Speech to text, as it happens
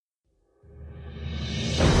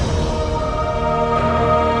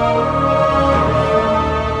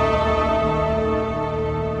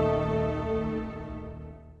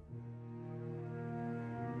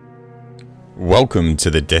Welcome to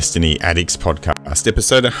the Destiny Addicts podcast,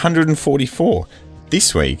 episode 144.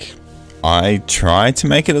 This week, I tried to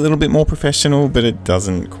make it a little bit more professional, but it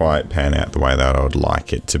doesn't quite pan out the way that I would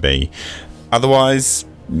like it to be. Otherwise,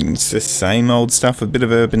 it's the same old stuff, a bit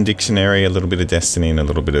of Urban Dictionary, a little bit of Destiny, and a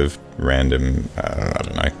little bit of random,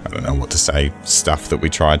 I don't know what to say, stuff that we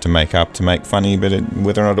tried to make up to make funny, but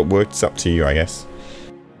whether or not it worked is up to you, I guess.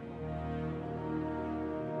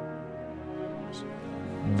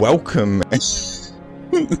 Welcome.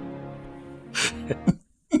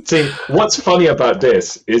 See, what's funny about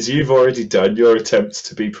this is you've already done your attempt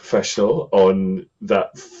to be professional on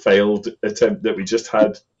that failed attempt that we just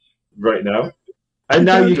had right now, and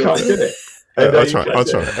now you can't do it. I'll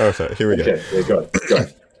try. Okay, here we go. Okay, yeah, go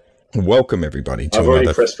on. Welcome everybody to I've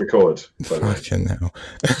already pressed record. Fucking hell.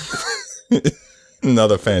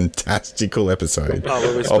 Another fantastical episode. Oh,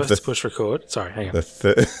 were we supposed to push record? Sorry, hang on. The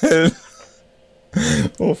third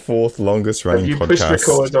or fourth longest running podcast. Have you pushed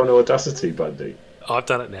record on Audacity, Bundy? Oh, I've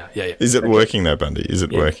done it now. Yeah. Is it working though, Bundy? Is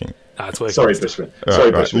it working? No, it's working. Sorry, Bushman.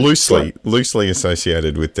 Right. Loosely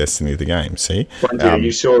associated with Destiny the game, see? Bundy, are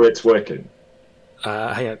you sure it's working?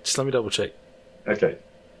 Hang on, just let me double check. Okay.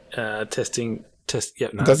 Testing. Yeah,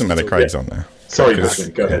 no, it doesn't matter, Craig's on there. Sorry,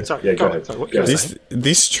 Bushman, go ahead. Sorry, yeah, go ahead. ahead.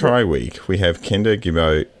 This tri-week, we have Kenda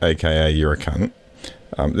Gibbo, a.k.a. You're a Cunt.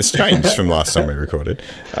 This changed from last time we recorded.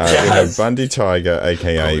 We have Bundy Tiger,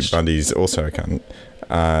 a.k.a. Bundy's also a cunt.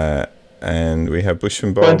 And we have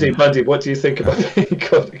Bushman Bob. Bundy, what do you think about being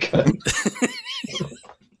called a cunt?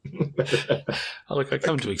 Oh, look, I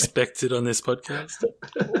come to expect it on this podcast.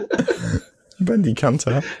 Bundy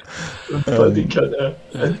Cunter. Bundy Cunter.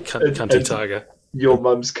 Cunty Tiger. Your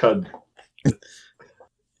mum's cunt.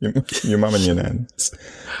 Your mum and your nan.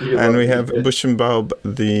 And we have Bushman Bob,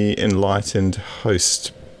 the enlightened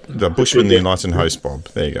host. The Bushman, the enlightened host, Bob.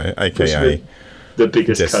 There you go. A.k.a. the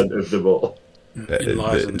biggest cunt of them all.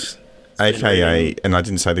 Enlightened. A.k.a. and I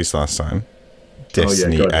didn't say this last time,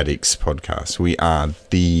 Destiny Addicts podcast. We are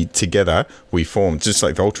together, we formed, just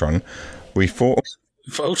like Voltron, we formed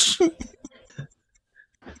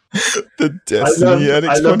the Destiny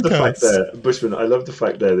Addicts podcast. I love the fact there, Bushman, I love the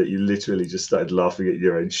fact there that you literally just started laughing at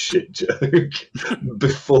your own shit joke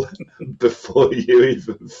before you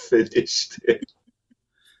even finished it.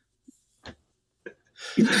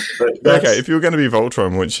 Okay, if you were going to be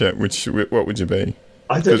Voltron, what would you be?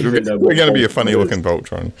 I don't even know. We're going to be a funny-looking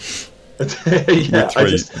Voltron.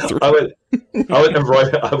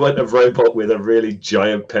 I went a robot with a really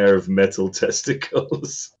giant pair of metal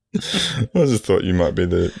testicles. I just thought you might be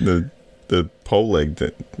the pole leg,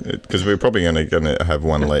 because we're probably going to have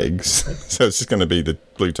one leg, so it's just going to be the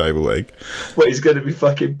blue table leg. What, he's going to be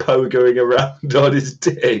fucking pogoing around on his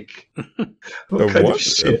dick? What kind of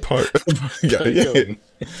shit? Yeah.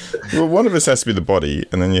 Well, one of us has to be the body,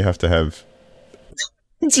 and then you have to have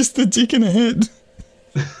just the dick and a head.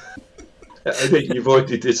 I think you've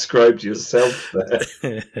already described yourself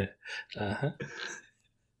there. Uh-huh.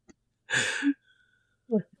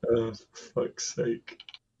 Oh, for fuck's sake.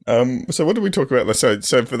 So what did we talk about?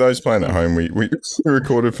 So for those playing at home, we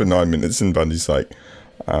recorded for 9 minutes, and Bundy's like,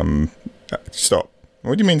 stop.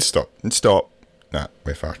 What do you mean stop? Stop. Nah,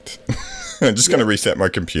 we're fucked. I'm just going to reset my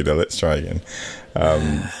computer. Let's try again.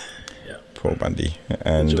 Poor Bundy.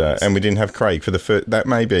 And we didn't have Craig for that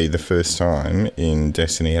may be the first time in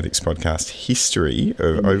Destiny Addicts podcast history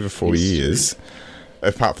of over 4 years,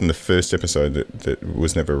 apart from the first episode that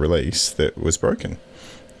was never released, that was broken.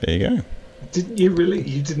 There you go. You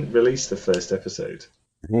didn't release the first episode?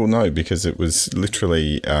 Well, no, because it was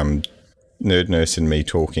literally Nerd Nurse and me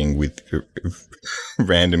talking with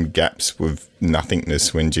random gaps with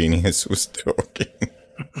nothingness when Genius was talking.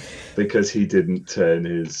 Because he didn't turn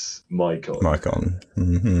his mic on.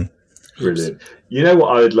 Mm-hmm. Brilliant. You know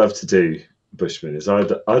what I would love to do, Bushman, is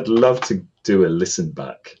I'd love to do a listen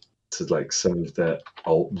back to like some of the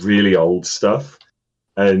really old stuff,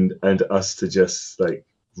 and us to just like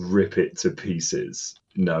rip it to pieces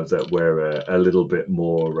now that we're a little bit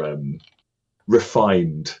more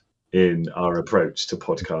refined in our approach to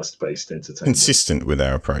podcast-based entertainment. Consistent with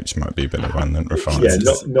our approach might be a better one than refined. Yeah,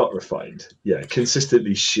 not refined. Yeah,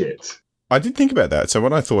 consistently shit. I did think about that. So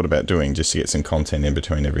what I thought about doing, just to get some content in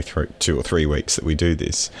between every 2 or 3 weeks that we do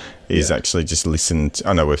this, is actually just listen.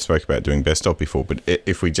 I know we've spoke about doing best of before, but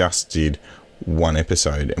if we just did one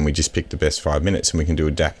episode and we just picked the best 5 minutes, and we can do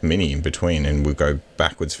a DAP mini in between, and we'll go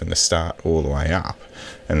backwards from the start all the way up.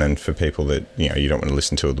 And then for people that, you don't want to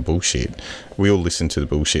listen to all the bullshit, we'll listen to the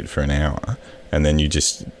bullshit for an hour, and then you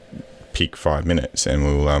just pick 5 minutes, and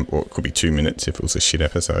we'll, or it could be 2 minutes if it was a shit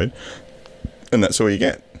episode, and that's all you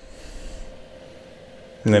get.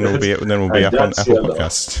 And then we'll be up on Apple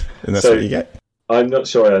Podcast, and that's what you get. I'm not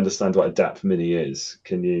sure I understand what a DAP Mini is.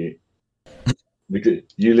 Can you? Because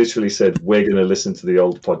you literally said we're going to listen to the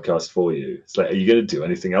old podcast for you. It's like, are you going to do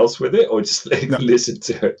anything else with it, or just listen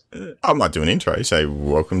to it? I might do an intro. Say,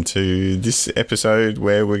 welcome to this episode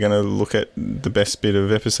where we're going to look at the best bit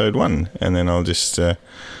of episode 1, and then I'll just put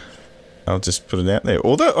it out there.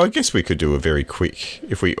 Although I guess we could do a very quick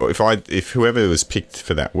if whoever was picked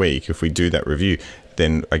for that week, if we do that review,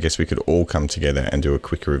 then I guess we could all come together and do a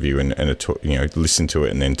quick review and listen to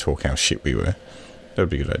it and then talk how shit we were. That would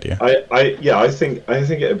be a good idea. I think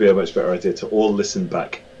it would be a much better idea to all listen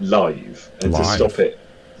back live and to stop it.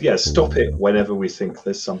 Yeah, stop it whenever we think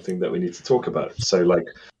there's something that we need to talk about. So like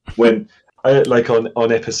when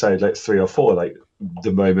on episode like 3 or 4, like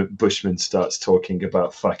the moment Bushman starts talking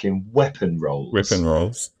about fucking weapon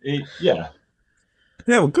rolls. Yeah,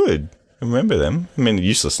 well, good. I remember them. I mean,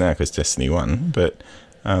 useless now because Destiny 1, but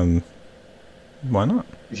why not?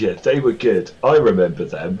 Yeah, they were good. I remember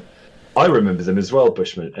them as well,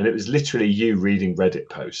 Bushman, and it was literally you reading Reddit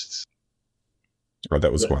posts. Right,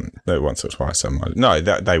 that was once or twice. They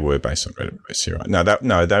were based on Reddit posts. You're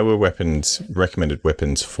right. They were recommended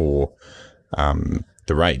weapons for the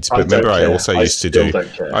raids. But remember, I also used to do.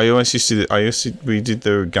 We did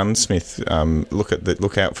the gunsmith.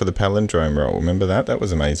 Look out for the palindrome roll. Remember that? That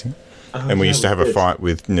was amazing. And we used to have a fight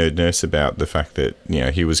with Nerd Nurse about the fact that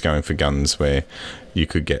he was going for guns where you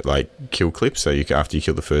could get like kill clips. So after you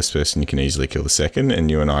kill the first person, you can easily kill the second.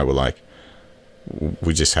 And you and I were like,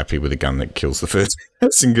 we're just happy with a gun that kills the first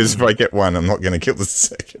person because if I get one, I'm not going to kill the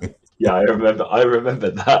second. Yeah, I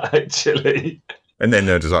remember that actually. And then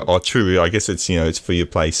Nerd was like, oh, true. I guess it's it's for your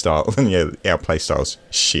play style. And our play style's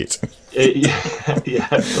shit.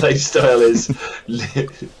 Play style is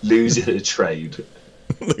losing a trade.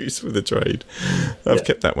 Lose with a trade. I've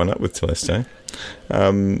kept that one up with Telesto.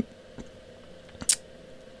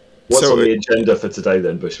 What's on the agenda for today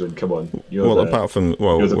then, Bushman? Come on.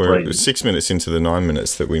 We're 6 minutes into the 9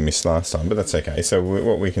 minutes that we missed last time, but that's okay. So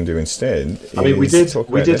what we can do instead we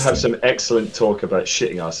did have some excellent talk about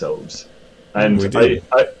shitting ourselves. And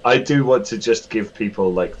I do want to just give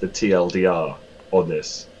people like the TLDR on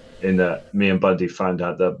this, in that me and Bundy found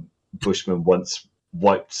out that Bushman once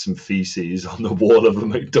wiped some feces on the wall of a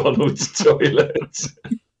McDonald's toilet.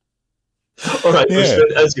 All right, Bushman,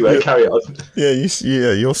 as you were, carry on.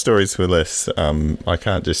 Your stories were less. I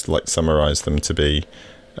can't just summarize them to be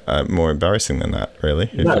more embarrassing than that, really.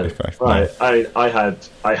 Right.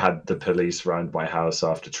 I had the police round my house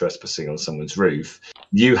after trespassing on someone's roof.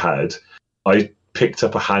 I picked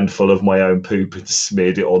up a handful of my own poop and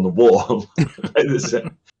smeared it on the wall. There's a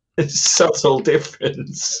subtle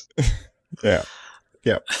difference. Yeah.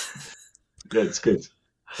 Yeah, it's good.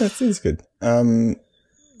 That is good.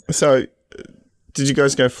 So, did you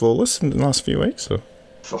guys go flawless in the last few weeks? Or?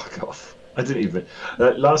 Fuck off! I didn't even.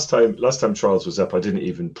 Last time Trials was up, I didn't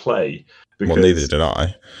even play. Well, neither did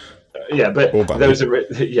I. But there was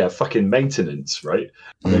fucking maintenance, right?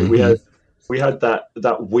 Mm-hmm. We had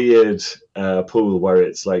that weird pool where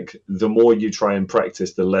it's like the more you try and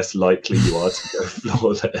practice, the less likely you are to go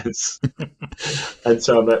flawless. And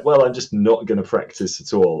so I'm like, well, I'm just not going to practice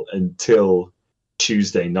at all until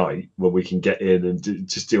Tuesday night when we can get in and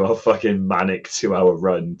just do our fucking manic 2-hour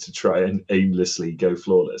run to try and aimlessly go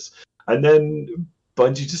flawless. And then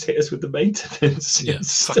Bungie just hit us with the maintenance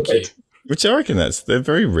instead. Fuck you. Which I reckon they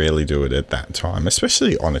very rarely do it at that time,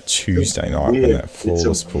 especially on a Tuesday night when that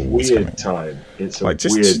flawless pool was coming. It's a weird time. It's like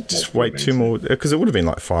just wait 2 more, because it would have been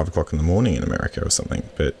like 5 o'clock in the morning in America or something.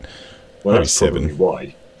 But that's 7. Probably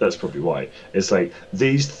why. That's probably why. It's like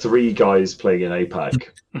these 3 guys playing in APAC,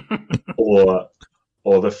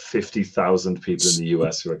 or the 50,000 people in the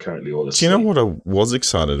US who are currently all asleep. Do you know what I was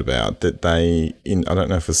excited about? That I don't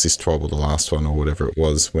know if it was this trial or the last one or whatever it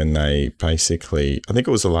was, when they basically, I think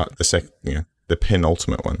it was the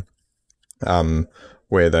penultimate one,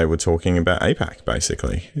 where they were talking about APAC,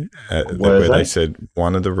 basically. Where they said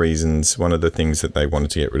one of the things that they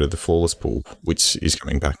wanted to get rid of the flawless pool, which is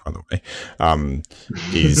coming back, by the way,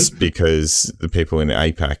 is because the people in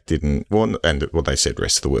APAC didn't, they said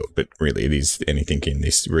rest of the world, but really it is anything in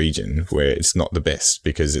this region where it's not the best,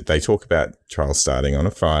 because they talk about trials starting on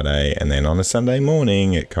a Friday and then on a Sunday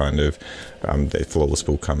morning, it kind of, the flawless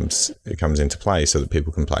pool comes into play so that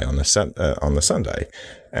people can play on the Sunday.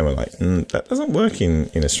 And we're like, that doesn't work in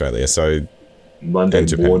Australia. So Monday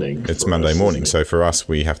morning. It's Monday morning. So for us,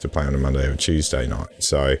 we have to play on a Monday or Tuesday night.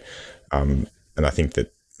 So, and I think that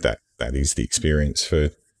is the experience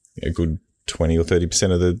for a good 20 or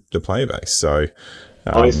 30% of the player base. So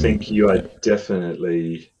I think you are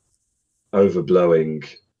definitely overblowing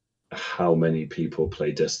how many people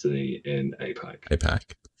play Destiny in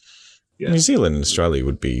APAC. Yeah. New Zealand and Australia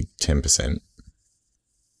would be 10%.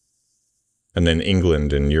 And then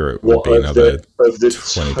England and Europe would be another of the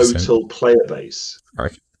 20%. total player base? I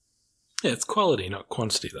reckon. Yeah, it's quality, not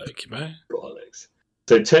quantity, though, Kimbo. Bollocks.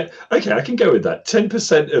 So okay, I can go with that.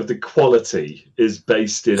 10% of the quality is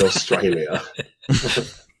based in Australia.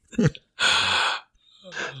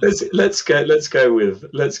 let's go with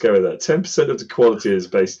that. 10% of the quality is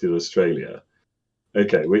based in Australia.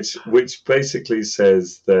 Okay, which basically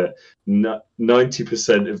says that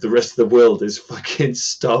 90% of the rest of the world is fucking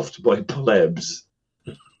stuffed by plebs.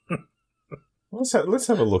 Let's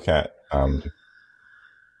have a look at.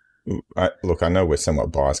 Look, I know we're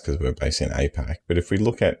somewhat biased because we're based in APAC, but if we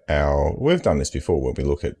look at we've done this before where we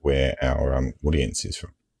look at where our audience is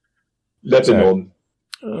from. Lebanon.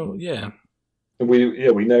 Oh yeah,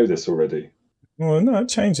 we know this already. Well, no, it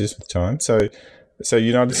changes with time. So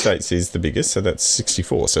United States is the biggest, so that's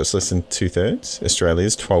 64. So it's less than 2/3.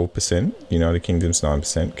 Australia's 12%, United Kingdom's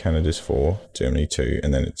 9%, Canada's 4%, Germany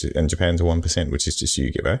 2%, and Japan's 1%, which is just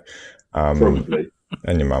you, Gibbo. Probably.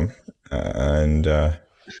 And your mum, and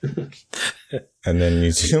then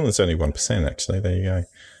New Zealand's only 1%. Actually, there you go.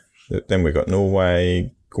 Then we've got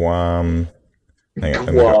Norway, Guam. Hang on,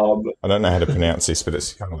 Guam. I don't know how to pronounce this, but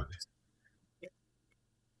it's kind of like this.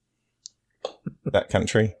 That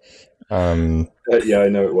country. Yeah, I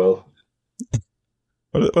know it well.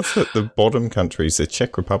 What's the bottom countries? The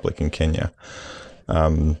Czech Republic and Kenya.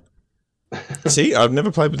 See, I've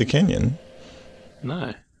never played with a Kenyan.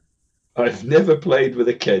 No. I've never played with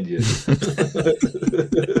a Kenyan.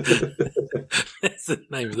 That's the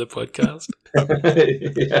name of the podcast.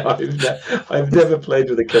 Yeah, I've never played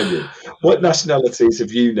with a Kenyan. What nationalities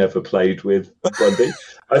have you never played with, Bundy?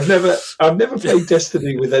 I've never played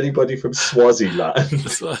Destiny with anybody from Swaziland.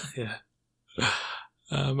 Yeah.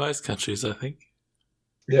 Most countries, I think.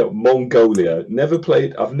 Yeah, Mongolia. I've never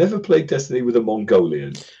played Destiny with a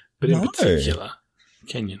Mongolian. But in particular,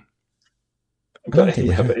 Kenyan. But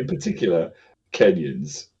in particular,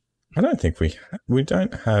 Kenyans. I don't think we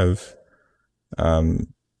don't have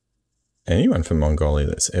anyone from Mongolia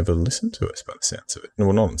that's ever listened to us by the sounds of it.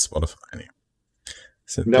 Well, not on Spotify anyway.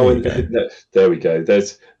 So there we go.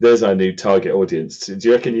 There's our new target audience. Do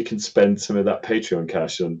you reckon you can spend some of that Patreon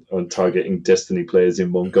cash on targeting Destiny players in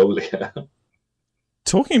Mongolia?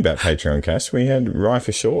 Talking about Patreon cash, we had Rye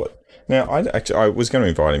for Short. Now, I was going to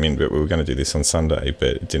invite him in, but we were going to do this on Sunday, but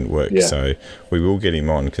it didn't work. Yeah. So we will get him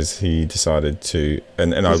on because he decided to,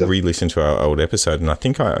 and I re-listened to our old episode, and I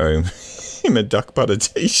think I owe him a duck butter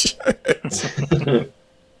t-shirt.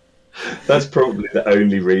 That's probably the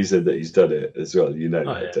only reason that he's done it as well. You know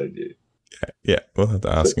that, don't you? Yeah, we'll have to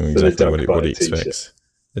ask him exactly what he expects.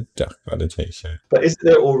 A duck butter t-shirt. But isn't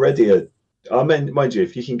there already mind you,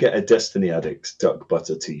 if you can get a Destiny Addicts duck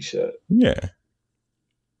butter t-shirt. Yeah.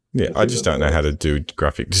 Yeah, I just don't know how to do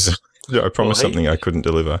graphic design. I promised something I couldn't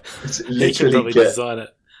deliver. He can probably design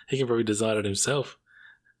it. He can probably design it himself.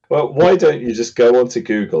 Well, why don't you just go onto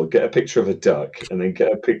Google, get a picture of a duck, and then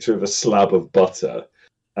get a picture of a slab of butter,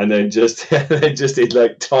 and then just in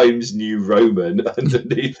like Times New Roman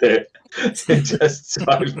underneath it, just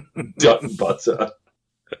type duck butter.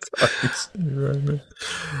 Times New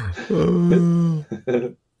Roman.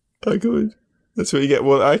 I could. That's what you get.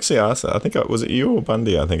 Well, I actually asked that. I think was it you or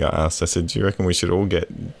Bundy? I think I asked. I said, "Do you reckon we should all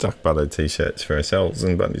get duck butter t-shirts for ourselves?"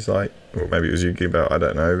 And Bundy's like, or maybe it was you, Gibbo. I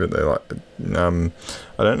don't know, but they're like,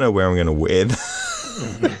 I don't know where I'm going to wear them.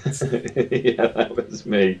 Yeah, that was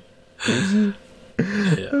me. Yeah.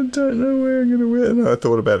 I don't know where I'm going to wear them. I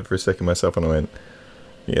thought about it for a second myself, and I went,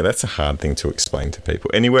 "Yeah, that's a hard thing to explain to people."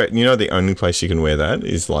 Anywhere, the only place you can wear that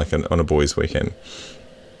is like on a boys' weekend.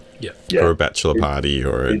 Yeah. Or a bachelor party,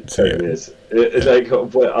 or it totally is. Like,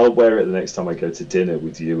 I'll wear it the next time I go to dinner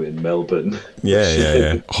with you in Melbourne.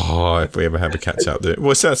 Yeah. Oh, if we ever have a catch up,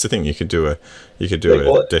 well, so that's the thing. You could do a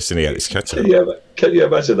Destiny Addicts catch up. Can you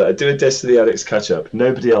imagine that? I do a Destiny Addicts catch up.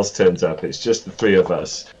 Nobody else turns up. It's just the three of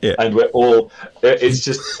us. Yeah. And we're all. It's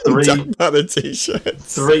just duck butter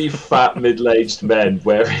t-shirts. 3 fat middle-aged men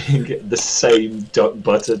wearing the same duck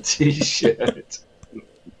butter t-shirt.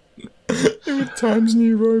 With Times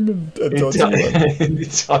New Roman. Times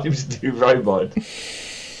New Roman.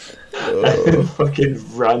 And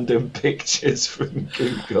fucking random pictures from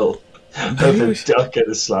Google of a duck and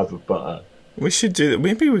a slab of butter. We should do that.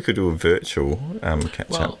 Maybe we could do a virtual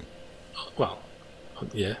catch up. Well,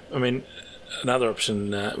 yeah. I mean, another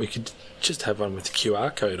option, we could just have one with a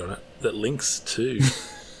QR code on it that links to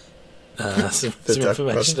some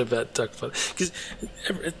information about duck butter. Because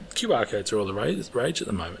QR codes are all the rage at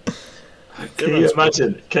the moment. Can you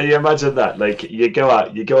imagine that? Like you go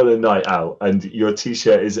on a night out, and your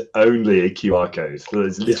T-shirt is only a QR code. So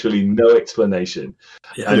there's literally no explanation.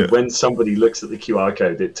 Yeah. And when somebody looks at the QR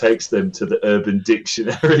code, it takes them to the Urban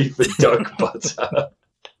Dictionary for duck butter.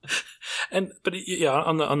 But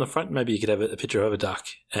on the front, maybe you could have a picture of a duck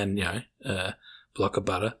and a block of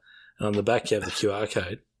butter, and on the back you have the QR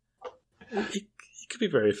code. It could be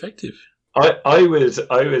very effective. I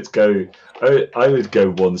would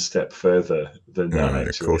go one step further than that.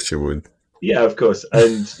 Actually. Of course you would. Yeah, of course.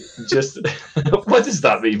 And just what does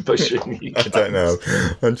that mean, Bushman? I don't know.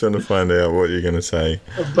 I'm trying to find out what you're going to say.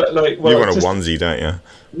 But you want a onesie, don't you?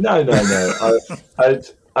 No.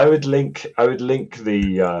 I would link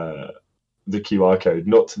the QR code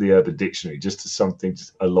not to the Urban Dictionary, just to something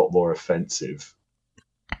just a lot more offensive,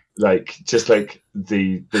 like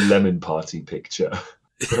the Lemon Party picture,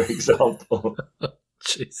 for example.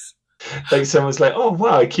 Jeez. Like someone's like, "Oh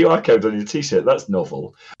wow, a QR code on your T-shirt, that's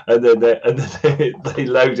novel," and then they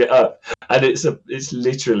load it up, and it's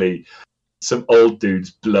literally some old dudes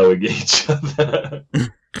blowing each other.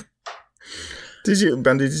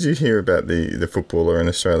 Bundy? Did you hear about the footballer in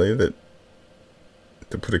Australia that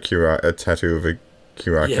put a tattoo of a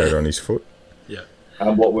QR code on his foot? Yeah.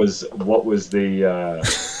 And what was the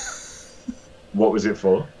what was it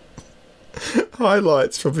for?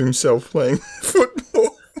 Highlights of himself playing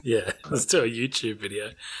football. Yeah, let's do a YouTube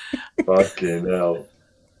video. Fucking hell.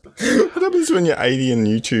 What happens when you're 80 and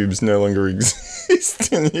YouTube's no longer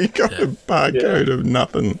exists and you got a barcode of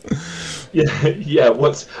nothing? Yeah.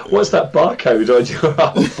 What's that barcode on your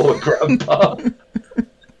arm for, Grandpa?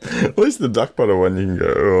 At least the duck butter one you can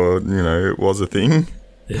go, it was a thing.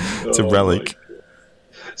 Yeah. It's a relic.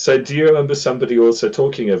 So do you remember somebody also,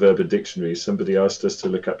 talking of Urban Dictionary, somebody asked us to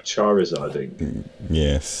look up Charizarding?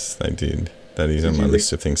 Yes, they did. That is on my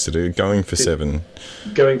list of things to do. Going for 7.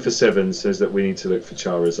 Going for 7 says that we need to look for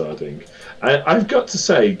Charizarding. I've got to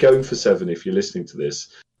say, Going for 7, if you're listening to this,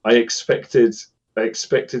 I expected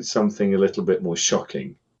something a little bit more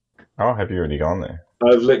shocking. Oh, have you already gone there?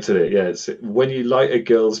 I've looked at it, yeah. It's when you light a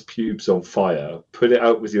girl's pubes on fire, put it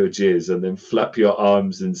out with your jizz, and then flap your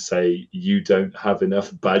arms and say, "You don't have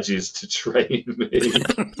enough badges to train me."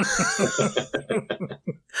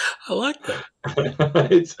 I like that.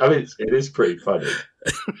 It is pretty funny.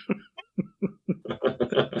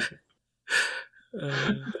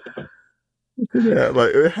 Yeah,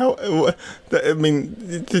 like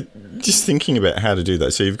just thinking about how to do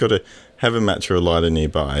that. So you've got to have a match or a lighter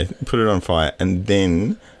nearby, put it on fire, and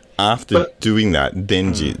then after doing that,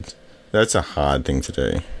 then jizz. That's a hard thing to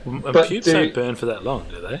do. But pubes don't burn for that long,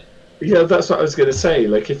 do they? Yeah, that's what I was going to say.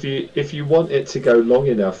 Like, if you want it to go long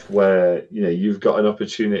enough, where you've got an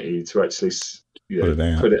opportunity to actually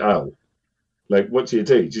put it out. Like, what do?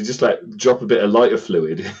 Do you just drop a bit of lighter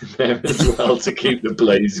fluid in there as well to keep the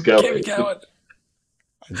blaze going? Keep it going.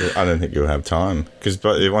 I don't think you'll have time, because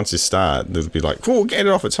once you start, they'll be like, "Cool, get it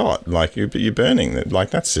off, it's hot." Like you're burning. Like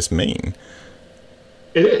that's just mean.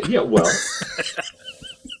 Yeah, well,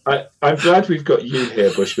 I'm glad we've got you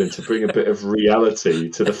here, Bushman, to bring a bit of reality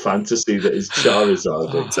to the fantasy that is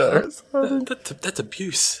Charizard. That's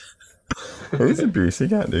abuse. It is abuse. You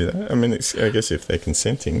can't do that. I mean, I guess if they're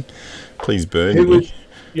consenting, please burn me.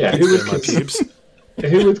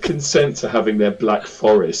 Who would consent to having their Black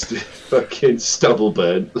Forest fucking stubble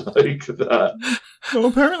burnt like that? Well,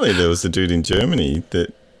 apparently there was a dude in Germany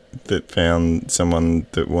that found someone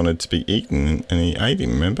that wanted to be eaten, and he ate him.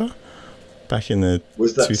 Remember, back in the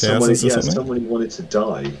 2000s or something. Someone wanted to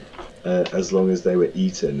die as long as they were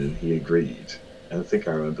eaten, and he agreed. I think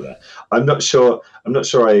I remember that. I'm not sure.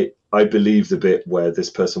 I believe the bit where this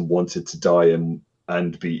person wanted to die and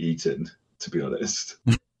be eaten. To be honest.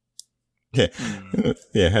 Yeah.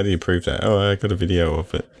 Yeah, how do you prove that? Oh, I got a video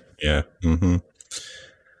of it. Yeah. Mm-hmm.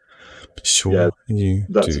 Sure, yeah,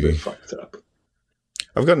 that's a bit fucked up.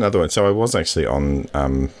 I've got another one. So I was actually on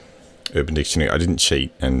Urban Dictionary. I didn't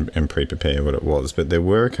cheat and pre-prepare what it was, but there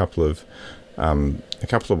were a couple of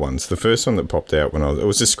ones. The first one that popped out when I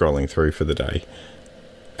was just scrolling through for the day.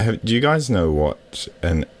 Do you guys know what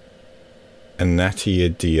an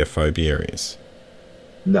anatiadiophobia is?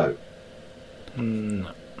 No.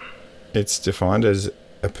 No. It's defined as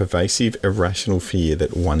a pervasive, irrational fear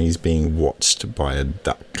that one is being watched by a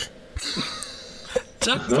duck.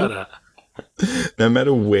 Duck butter. No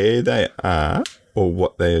matter where they are or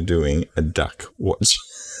what they are doing, a duck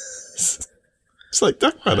watches. It's like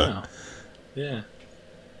duck butter. Wow. Yeah.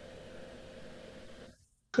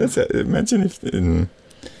 That's it. Imagine if...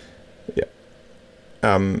 yeah.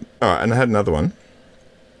 All right, and I had another one.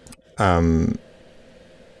 Have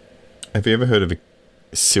you ever heard of a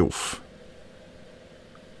sylph?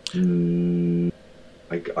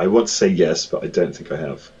 I want to say yes, but I don't think I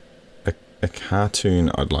have. A cartoon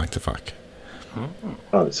I'd like to fuck.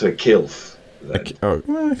 Oh, so a kilf.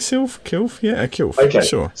 Kilf, yeah, a kilf. Okay,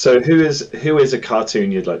 sure. So who is a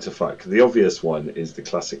cartoon you'd like to fuck? The obvious one is the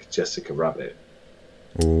classic Jessica Rabbit.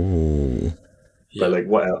 Ooh. Yeah. But like,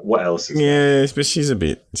 what else? Yeah, but she's a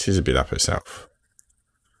bit up herself.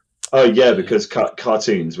 Oh yeah, because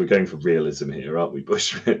cartoons. We're going for realism here, aren't we,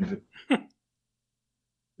 Bushman?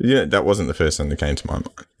 Yeah, that wasn't the first one that came to my mind.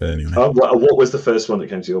 But anyway. What was the first one that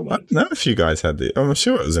came to your mind? I know if you guys had the. I'm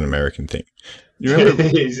sure it was an American thing. You remember?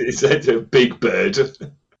 He said Big Bird.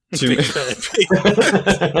 Big Bird.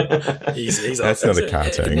 That's not a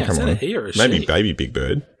cartoon. Come on. Maybe Baby Big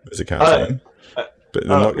Bird was a cartoon. But they're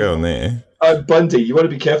not going there. Bundy, you want to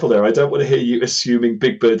be careful there. I don't want to hear you assuming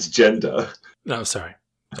Big Bird's gender. No, sorry.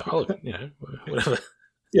 Oh, whatever.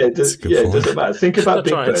 Yeah, it doesn't matter. Think about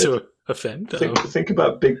Big Bird. To offend. Think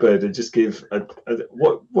about Big Bird and just give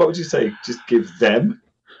what would you say? Just give them.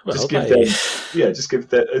 Well, just give them. Yeah, just give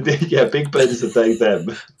them. Yeah, Big Bird is a they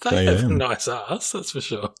them. They have a nice ass, that's for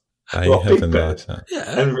sure. They have a nice ass.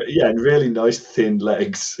 Yeah, and really nice thin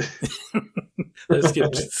legs. They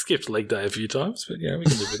skipped leg day a few times, but yeah, we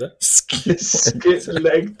can live with that. Skipped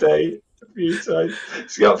leg day a few times.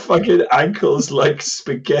 He's got fucking ankles like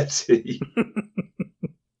spaghetti.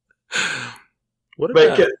 What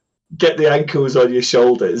about... Mate, get the ankles on your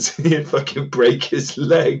shoulders and you fucking break his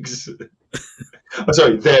legs. Oh,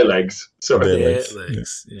 sorry, their legs. Sorry, their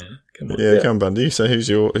legs. Yeah, come on. Yeah, come on, Bundy. So who's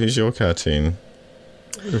your cartoon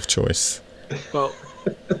of choice? Well,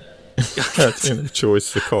 cartoon of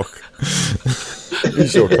choice, the cock.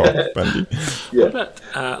 Who's your cock, Bundy? Yeah. What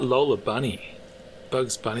about Lola Bunny,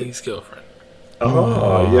 Bugs Bunny's girlfriend?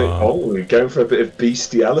 Oh, yeah. Oh, we're going for a bit of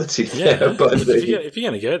bestiality there, Bundy. If you're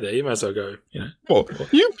going to go there, you might as well go, Well,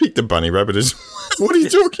 you picked the bunny rabbit as what are you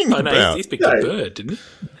talking about? No, he's picked a bird, didn't he?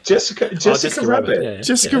 Jessica Rabbit. Yeah.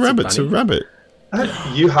 Jessica Rabbit's a rabbit.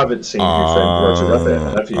 You haven't seen Who Framed Roger Rabbit,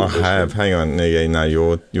 have you? I have. Hang on. No,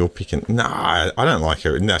 you're picking. No, I don't like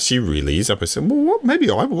her. No, she really is up. I said, well, what? Maybe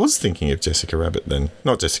I was thinking of Jessica Rabbit then.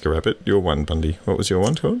 Not Jessica Rabbit. Your one, Bundy. What was your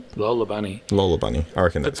one called? Lola Bunny. Lola Bunny. I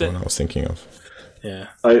reckon that's the one I was thinking of. Yeah.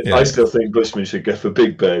 I still think Bushman should go for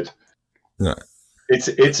Big Bird. No.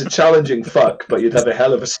 It's a challenging fuck, but you'd have a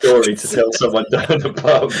hell of a story to tell someone down the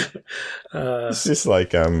pub. It's just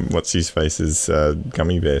like what's his face's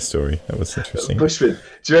gummy bear story. That was interesting. Bushman,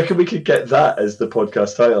 do you reckon we could get that as the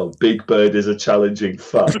podcast title? Big Bird is a challenging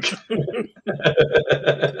fuck. I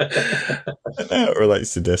don't know how it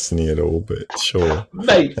relates to Destiny at all, but sure.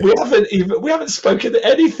 Mate, we haven't spoken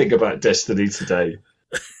anything about Destiny today.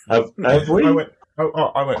 Have we?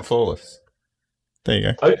 I went flawless. There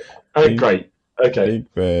you go. Oh, great. Okay.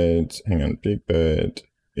 Big Bird. Hang on. Big Bird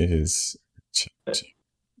is.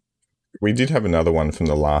 We did have another one from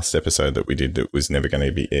the last episode that we did that was never going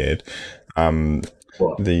to be aired.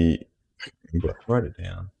 What? Write it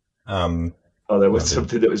down. There was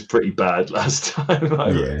something that was pretty bad last time.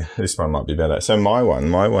 Yeah, this one might be better. So my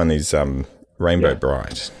one is Rainbow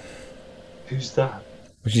Bright. Who's that?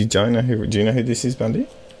 You don't know who? Do you know who this is, Bundy?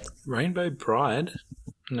 Rainbow Bride?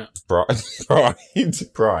 No. Bright.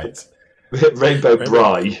 Rainbow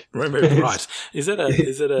Bry. Rainbow Bright. Is it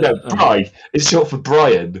a No, Bry. It's short for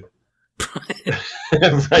Brian.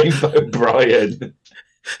 Rainbow Brian.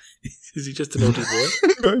 Is he just an naughty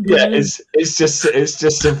boy? Yeah, it's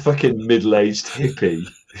just some fucking middle-aged hippie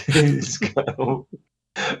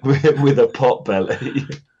with a pot belly.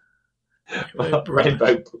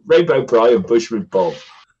 Rainbow Brian Bushman Bob.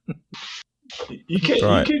 You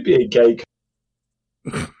could be a gay.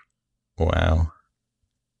 Wow.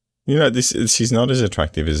 You know, she's not as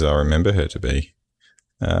attractive as I remember her to be.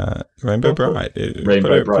 Rainbow Bright.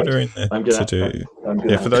 Rainbow Bright. Put her in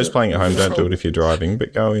there for those playing at home, don't do it if you're driving,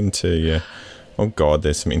 but go into oh God,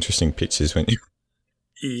 there's some interesting pictures when you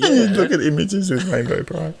look at images with Rainbow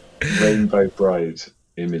Bright. Rainbow Bright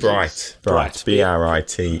images. Bright.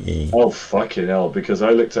 B-R-I-T-E. Oh, fucking hell, because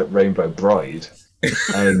I looked at Rainbow Bride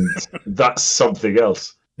and that's something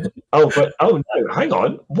else. Oh no, hang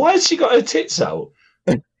on. Why has she got her tits out?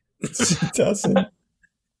 She doesn't.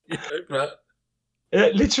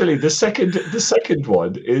 Literally, the second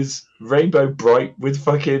one is Rainbow Bright with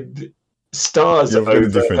fucking stars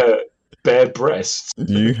over her bare breasts.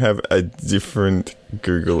 You have a different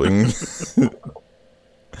Googling.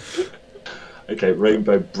 Okay,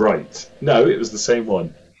 Rainbow Bright. No, it was the same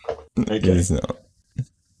one. Okay. It is not.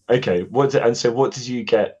 Okay, what did you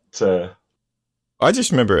get? I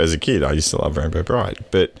just remember as a kid, I used to love Rainbow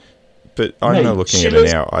Bright, but But I'm Mate, not looking she at her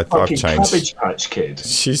looks now. I've fucking changed. Cabbage Patch Kid.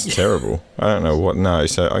 She's terrible. I don't know what. No,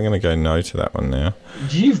 so I'm going to go no to that one now.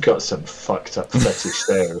 You've got some fucked up fetish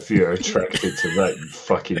there if you're attracted to that, you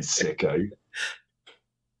fucking sicko.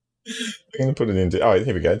 I'm going to put it into. Oh,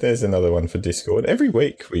 here we go. There's another one for Discord. Every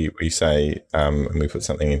week we say and we put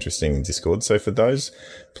something interesting in Discord. So for those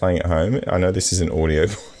playing at home, I know this is an audio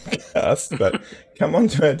podcast, but come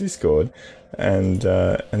onto our Discord and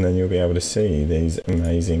then you'll be able to see these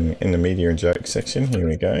amazing in the media and jokes section. Here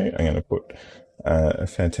we go. I'm going to put a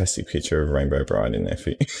fantastic picture of Rainbow Bride in there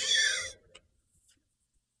for you.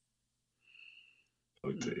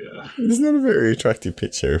 Oh dear. It's not a very attractive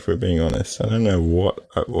picture, if we're being honest. I don't know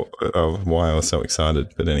why I was so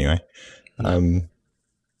excited, but anyway.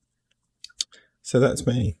 So that's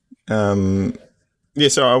me. Yeah,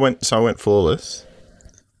 so I went flawless.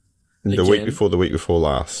 The week before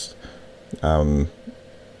last. I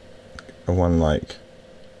won like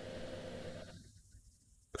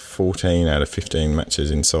 14 out of 15 matches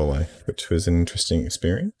in solo, which was an interesting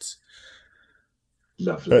experience.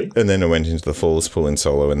 Lovely. And then I went into the flawless pool in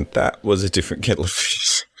solo, and that was a different kettle of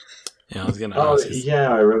fish. Yeah, I was going to Oh ask. yeah,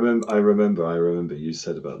 I remember you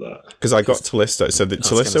said about that. Because I got Telesto. So the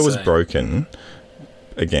Telesto was broken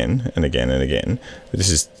again and again and again. This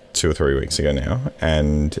is 2 or 3 weeks ago now,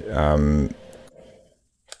 and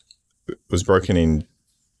it was broken in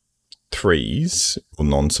threes or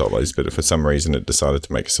non-solos, but for some reason it decided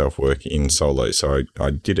to make itself work in solo. So I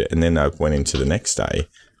did it, and then I went into the next day,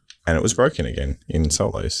 and it was broken again in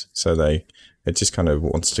solos. So it just kind of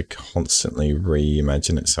wants to constantly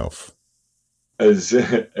reimagine itself. As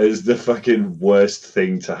the fucking worst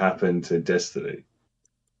thing to happen to Destiny.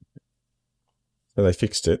 So they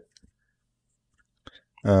fixed it.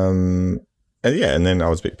 And then I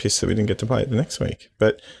was a bit pissed that we didn't get to play it the next week.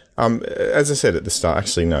 But as I said at the start,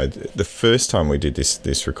 actually no, the first time we did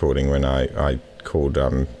this recording, when I called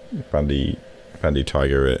Bundy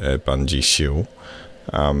Tiger a Bungie shill,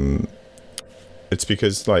 it's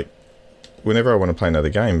because like whenever I want to play another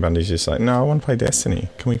game, Bundy's just like, no, I want to play Destiny.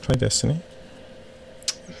 Can we play Destiny?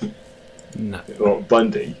 No. Well,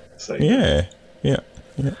 Bundy. So. Yeah.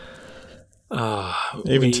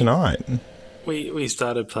 Even tonight. We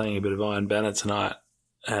started playing a bit of Iron Banner tonight.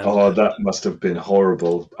 And that must have been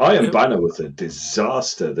horrible. Iron Banner was a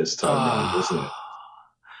disaster this time round, wasn't it?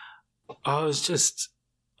 I was just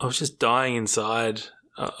dying inside.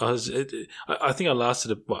 I think I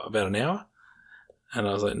lasted about an hour, and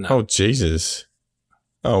I was like, no. Oh Jesus!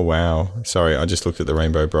 Oh wow! Sorry, I just looked at the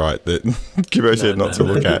Rainbow Bright that Gibbo said not to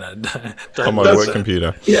look at on my work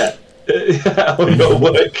computer. Yeah. On your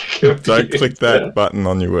work computer. Don't click that button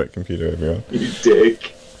on your work computer, everyone. You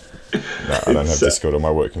dick. No, I don't have Discord on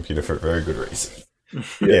my work computer for a very good reason.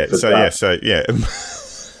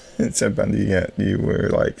 So Bundy, you were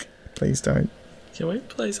like, please don't. Can we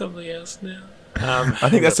play something else now? I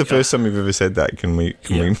think that's the first time we've ever said that. Can we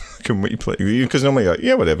play? Because normally, like,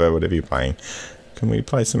 yeah, whatever you're playing. Can we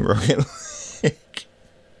play some Rocket League?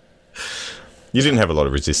 You didn't have a lot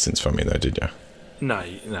of resistance from me, though, did you? No,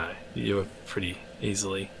 you were pretty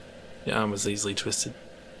easily. Your arm was easily twisted.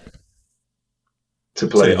 To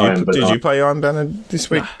play Iron Banner. Did you play Iron Banner this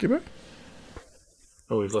week, Gibbo?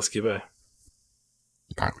 Oh, we've lost Gibbo.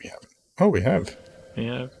 No, we haven't. Oh, we have.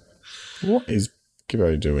 Yeah. What is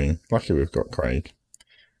Gibbo doing? Lucky we've got Craig.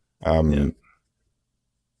 Oh,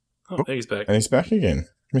 he's back. And he's back again.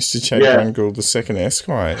 Mr. Chad Brungle, the second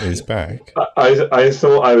Esquire, is back. I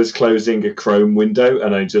thought I was closing a Chrome window,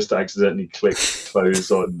 and I just accidentally clicked close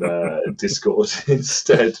on Discord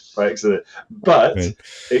instead by accident. But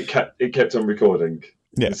it kept on recording.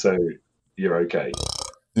 Yeah. So you're okay.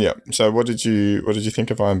 Yeah. So what did you think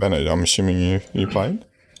of Iron Banner? I'm assuming you played.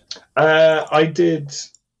 I did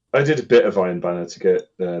a bit of Iron Banner to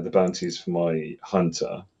get the bounties for my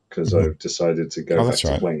hunter, because I've decided to go back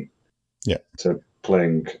to playing. Yeah. To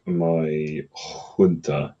playing my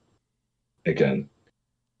hunter again.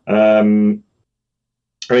 I mean,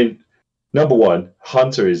 number one,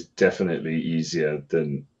 hunter is definitely easier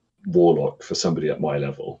than warlock for somebody at my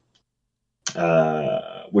level,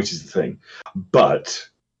 which is the thing. But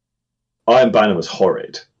Iron Banner was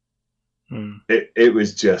horrid. It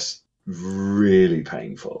was just really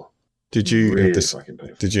painful. Did you have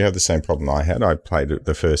the same problem I had? I played it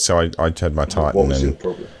the first, so I had my Titan. What was your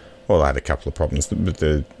problem? Well, I had a couple of problems, but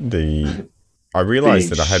I realised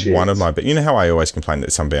that I had one of my. But you know how I always complain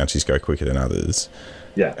that some bounties go quicker than others.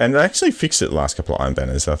 Yeah, and they actually fixed it the last couple of Iron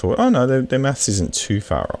Banners. I thought, oh no, their maths isn't too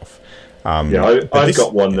far off. I've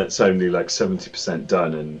got one that's only like 70%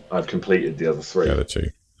 done, and I've completed the other 3. The other 2.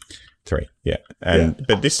 3, yeah.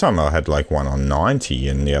 But this time I had like one on 90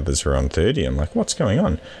 and the others were on 30. I'm like, what's going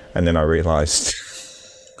on? And then I realised,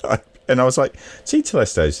 and I was like, see,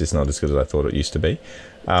 Celeste is just not as good as I thought it used to be.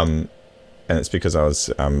 And it's because I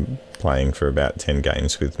was playing for about 10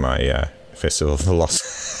 games with my Festival of the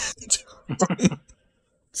Lost.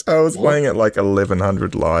 So I was playing at like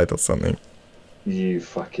 1100 light or something. You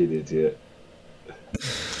fucking idiot.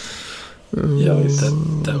 Yeah,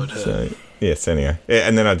 that would hurt. So, yes, anyway. Yeah,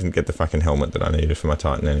 and then I didn't get the fucking helmet that I needed for my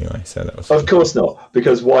Titan anyway, so that was fun. Of course not,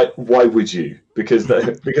 because why would you? Because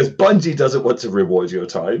Bungie doesn't want to reward your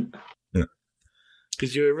time.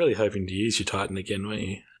 Because you were really hoping to use your Titan again, weren't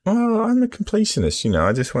you? Well, I'm a completionist, you know.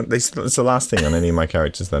 I just want this. It's the last thing on any of my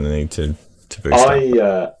characters that I need to boost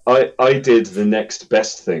up. I did the next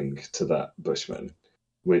best thing to that, Bushman,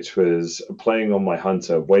 which was playing on my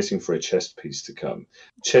hunter, waiting for a chest piece to come.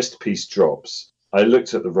 Chest piece drops. I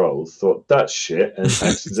looked at the roll, thought that's shit,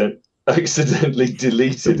 and accidentally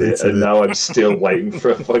deleted it, and now I'm still waiting for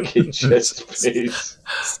a fucking chest piece.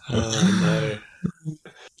 Oh no!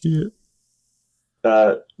 Yeah.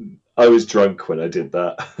 I was drunk when I did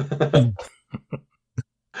that.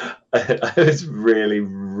 I was really,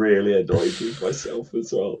 really annoyed with myself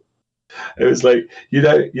as well. It was like, you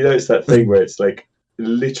know, it's that thing where it's like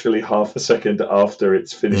literally half a second after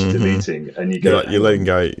it's finished deleting, and you go, you're letting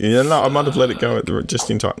go. Yeah, no, I might have let it go just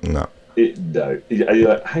in time. No. No, you're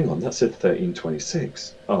like, hang on, that said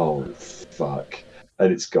 1326. Oh fuck,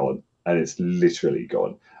 and it's gone, and it's literally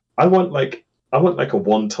gone. I want like a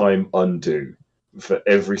one-time undo for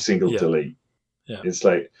every single delete. Yeah. It's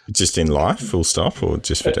like just in life, full stop, or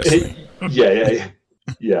just for Destiny. Yeah.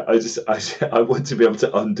 I want to be able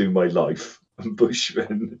to undo my life,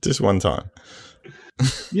 Bushman. Just one time.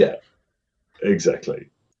 Yeah, exactly.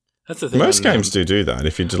 That's the thing. Most games do that.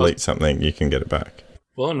 If you delete something, you can get it back.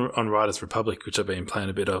 Well, on Riders Republic, which I've been playing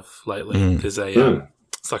a bit of lately, there's a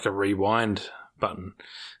it's like a rewind button.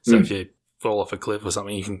 So if you fall off a cliff or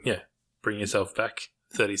something, you can bring yourself back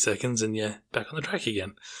 30 seconds and you're back on the track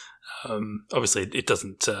again. Obviously, it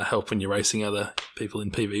doesn't help when you're racing other people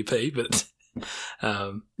in PvP, but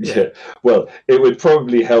well, it would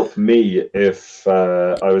probably help me if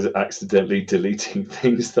I was accidentally deleting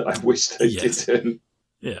things that I wished I didn't.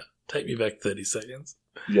 Yeah, take me back 30 seconds.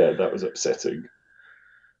 Yeah, that was upsetting.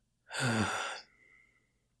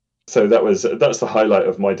 So that's the highlight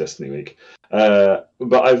of my Destiny week. But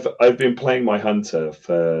I've been playing my hunter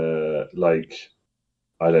for like,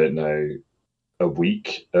 I don't know, a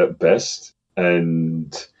week at best,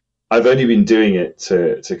 and I've only been doing it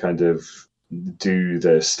to kind of do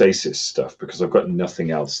the stasis stuff because I've got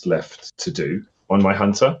nothing else left to do on my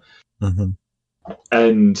hunter.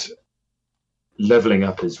 And leveling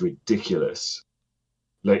up is ridiculous.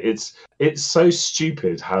 Like it's so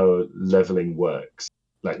stupid how leveling works.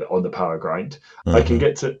 Like on the power grind, I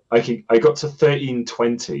got to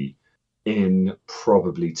 1320 in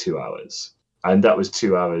probably 2 hours, and that was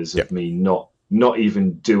 2 hours of me not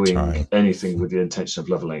even doing anything with the intention of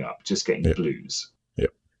leveling up, just getting blues.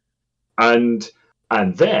 And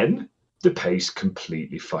then the pace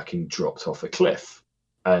completely fucking dropped off a cliff,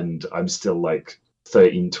 and I'm still like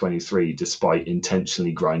 1323 despite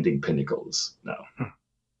intentionally grinding pinnacles now.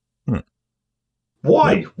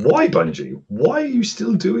 Why? Why, Bungie? Why are you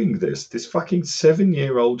still doing this fucking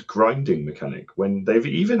 7-year-old grinding mechanic when they've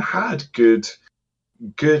even had good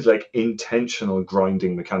like intentional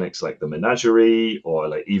grinding mechanics like the Menagerie or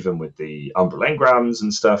like even with the Umbral Engrams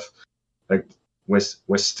and stuff? Like we're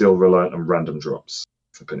still reliant on random drops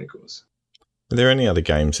for pinnacles. Are there any other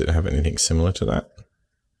games that have anything similar to that?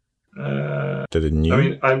 That are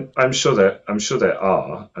new? I mean, I'm sure there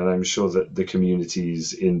are, and I'm sure that the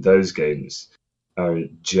communities in those games are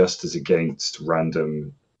just as against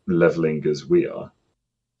random leveling as we are.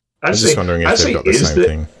 I was just wondering if they've got the same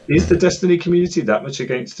thing. Is the Destiny community that much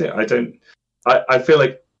against it? I feel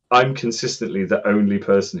like I'm consistently the only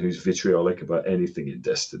person who's vitriolic about anything in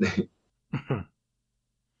Destiny. I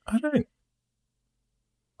don't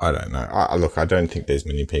know. Look, I don't think there's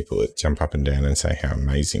many people that jump up and down and say how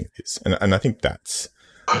amazing it is. And I think that's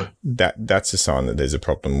a sign that there's a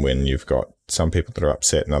problem when you've got some people that are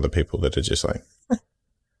upset and other people that are just like,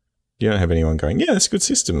 you don't have anyone going, yeah, that's a good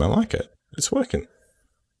system. I like it. It's working.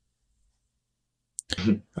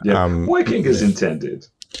 Working as intended.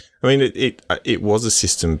 I mean, it was a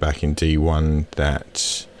system back in D1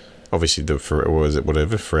 that obviously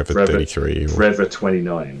Forever 33 or Forever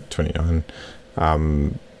 29. 29.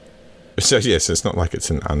 So yes, it's not like it's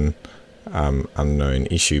an unknown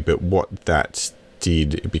issue, but what that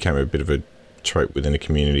did, it became a bit of a trope within a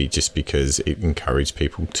community just because it encouraged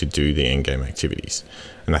people to do the endgame activities,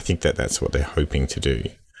 and I think that's what they're hoping to do.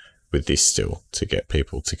 with this still to get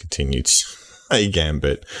people to continue to play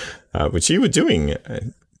Gambit, which you were doing,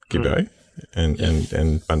 Gibbo,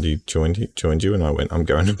 and Bundy joined you, and I went, I'm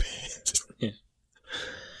going to bed.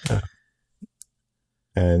 Yeah.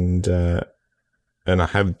 And I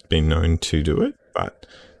have been known to do it, but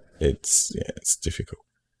it's difficult.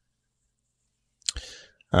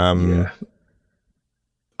 I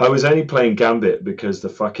was only playing Gambit because the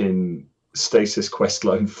fucking Stasis quest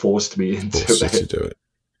line forced me into it. To do it.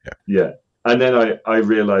 Yeah. And then I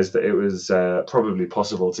realised that it was probably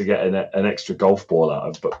possible to get an extra golf ball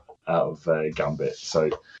out of Gambit. So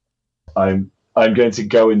I'm going to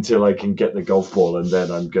go until I can get the golf ball, and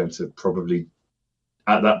then I'm going to probably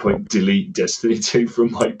at that point delete Destiny 2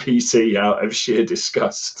 from my PC out of sheer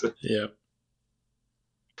disgust. Yeah.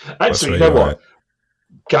 Actually, you know what?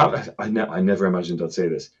 I never imagined I'd say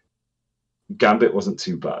this. Gambit wasn't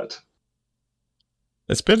too bad.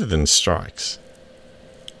 It's better than Strikes.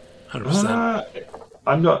 100%.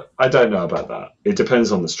 I don't know about that. It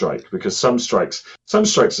depends on the strike, because some strikes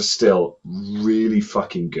are still really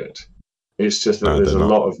fucking good. It's just that there's a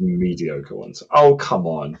lot of mediocre ones. Oh, come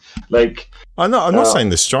on. Like, I'm not saying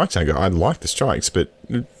the Strikes aren't good. I like the Strikes, but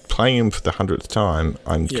playing them for the 100th time,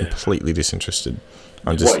 I'm completely disinterested.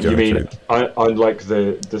 I'm just what you mean? On like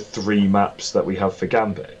the 3 maps that we have for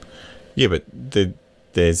Gambit. Yeah, but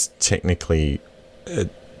there's technically a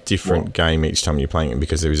different game each time you're playing it,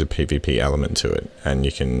 because there is a PvP element to it, and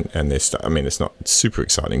you can, and there's, I mean, it's not super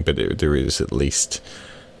exciting, but there is at least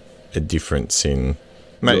a difference in.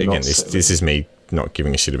 Maybe, again, this is me not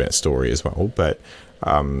giving a shit about story as well, but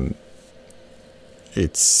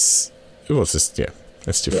it's just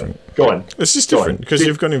it's different. Yeah. Go on. It's just different because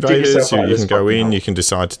you've got invaders. You can go in. You can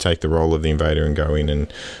decide to take the role of the invader and go in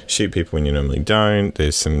and shoot people when you normally don't.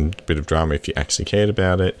 There's some bit of drama if you actually cared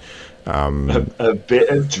about it. A bit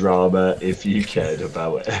of drama if you cared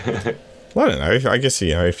about it. Well, I don't know. I guess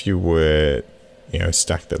if you were a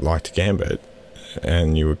stack that liked Gambit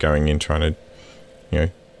and you were going in trying to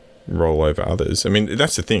roll over others. I mean,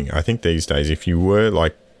 that's the thing. I think these days, if you were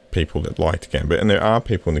like people that liked Gambit, and there are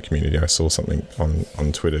people in the community, I saw something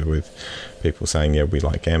on Twitter with people saying, yeah, we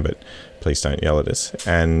like Gambit, please don't yell at us.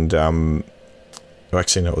 And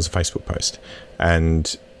actually, no, it was a Facebook post.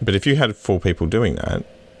 But if you had 4 people doing that,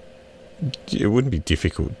 it wouldn't be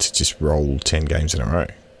difficult to just roll 10 games in a row,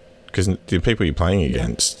 because the people you're playing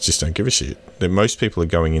against just don't give a shit. Most people are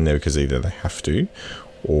going in there because either they have to,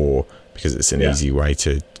 or because it's an easy way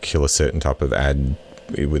to kill a certain type of ad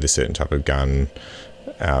with a certain type of gun,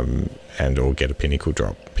 and or get a pinnacle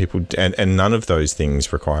drop. People and none of those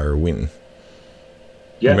things require a win.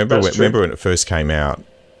 Yeah, remember when it first came out,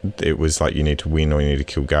 it was like you need to win or you need to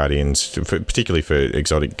kill guardians, particularly for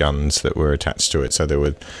exotic guns that were attached to it. So there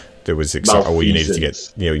was you needed to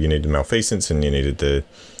get you needed malfeasance, and you needed the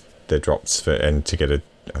drops and to get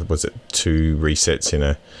was it 2 resets in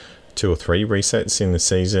a 2 or 3 resets in the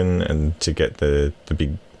season, and to get the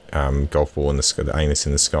big golf ball in the sky, the anus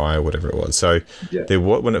in the sky, or whatever it was. So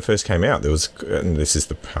when it first came out, there was, and this is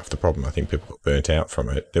half the problem, I think people got burnt out from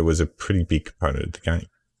it, there was a pretty big component of the game.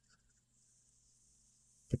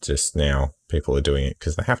 But just now, people are doing it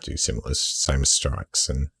because they have to, same as Strikes,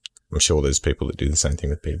 and I'm sure there's people that do the same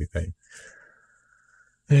thing with PvP.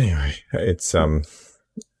 Anyway, it's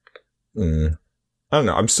I don't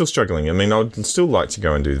know. I'm still struggling. I mean, I'd still like to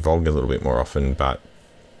go and do the Volga a little bit more often, but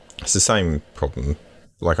it's the same problem.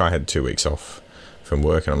 Like, I had 2 weeks off from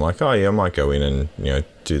work, and I'm like, oh yeah, I might go in and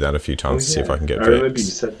do that a few times to see if I can get Vex. I remember you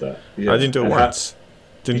said that. Yeah. I didn't do it once.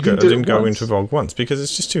 I didn't go into Volg once because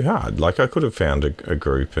it's just too hard. Like, I could have found a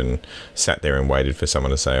group and sat there and waited for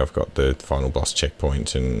someone to say I've got the final boss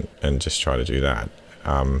checkpoint and just try to do that.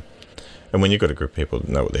 And when you've got a group of people that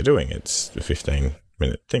know what they're doing, it's a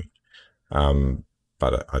 15-minute thing.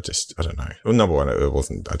 But I don't know. Well, number one, it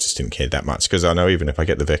wasn't. I just didn't care that much because I know even if I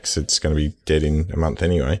get the Vex, it's going to be dead in a month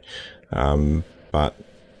anyway. But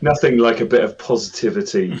nothing like a bit of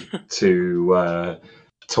positivity to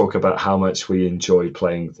talk about how much we enjoy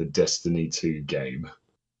playing the Destiny 2 game.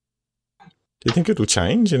 Do you think it'll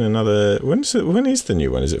change in another? When is the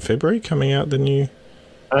new one? Is it February coming out? The new?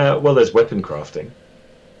 Well, there's weapon crafting.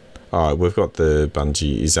 Oh, we've got the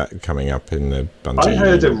Bungie. Is that coming up in the Bungie? I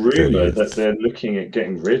heard a rumor that they're looking at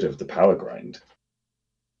getting rid of the power grind.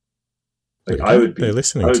 Like, they're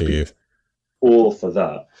listening to you. All for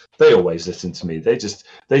that. They always listen to me. They just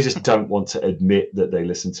don't want to admit that they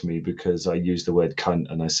listen to me because I used the word cunt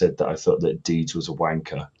and I said that I thought that Deeds was a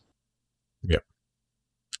wanker. Yep.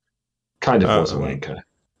 Kind of was a wanker.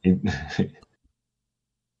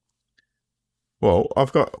 Well,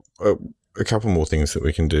 I've got a couple more things that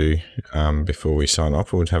we can do before we sign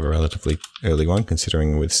off. We'll have a relatively early one,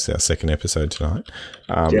 considering it's our second episode tonight.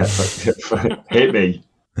 Hit me.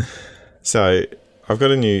 So I've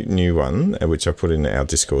got a new one, which I put in our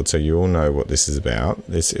Discord, so you all know what this is about.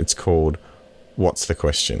 It's called What's the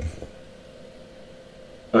Question?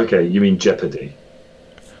 Okay, you mean Jeopardy?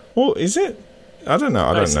 Well, is it? I don't know.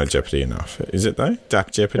 I don't know Jeopardy enough. Is it though? DAP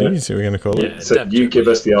Jeopardy is what we're going to call it? So you give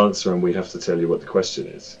us the answer and we have to tell you what the question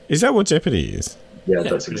is. Is that what Jeopardy is? Yeah,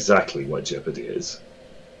 that's exactly what Jeopardy is.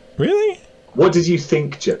 Really? What did you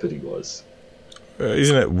think Jeopardy was?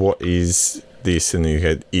 Isn't it what is this? And you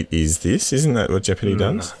had it is this. Isn't that what Jeopardy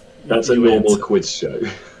does? That's a normal quiz show.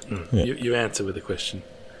 Yeah. You answer with a question.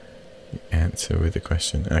 Answer with a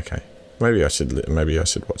question. Okay. Maybe I should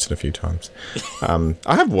watch it a few times. I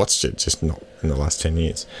have watched it, just not in the last 10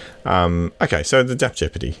 years. Okay, so the DAP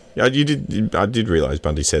Jeopardy. I did realise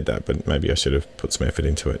Bundy said that, but maybe I should have put some effort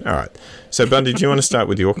into it. All right. So, Bundy, do you want to start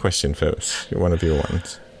with your question first? One of your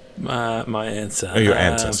ones. My answer. Oh, your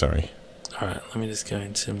answer, sorry. All right, let me just go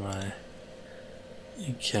into my...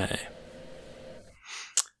 Okay.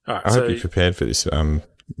 All right, I hope you're prepared for this,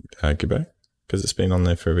 Gibbo, because it's been on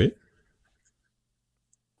there for a bit.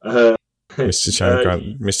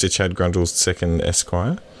 Mr. Chad Grundle's second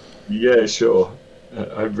Esquire. Yeah, sure.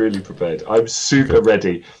 I'm really prepared. I'm super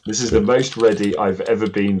ready. This is the most ready I've ever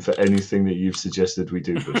been for anything that you've suggested we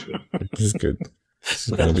do, Bushman. This is good. This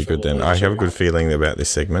is going to be good then. I have a good feeling about this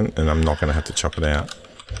segment, and I'm not going to have to chop it out.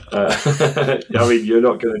 I mean, you're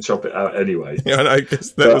not going to chop it out anyway. Yeah, I know,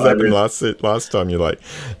 because that was happening last time. You're like,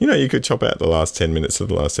 you could chop out the last 10 minutes of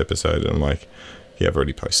the last episode, and I'm like, yeah, I've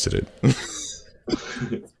already posted it.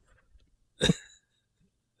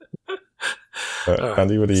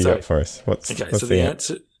 Andy, what do you got for us? What's the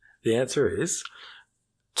answer? The answer is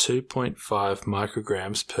 2.5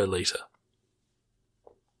 micrograms per litre.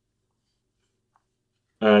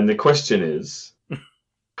 And the question is,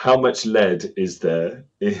 how much lead is there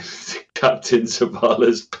in Captain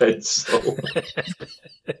Zavala's pencil?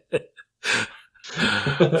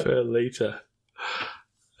 Per litre.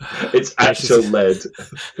 It's actual lead.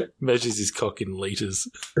 Measures his cock in litres.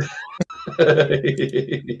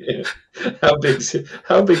 Yeah. How big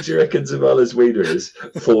do you reckon Zavala's wiener is?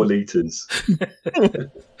 4 litres.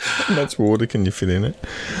 How much water can you fit in it?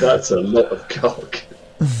 That's a lot of cock.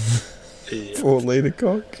 Yeah. 4 litre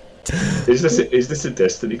cock. Is this a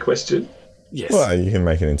Destiny question? Yes. Well, you can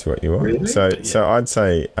make it into what you want. Really? So I'd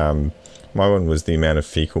say my one was the amount of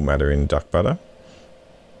fecal matter in duck butter.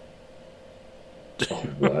 Oh,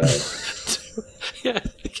 wow. Yeah,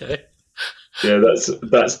 okay. Yeah,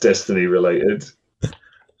 that's Destiny related.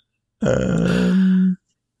 No,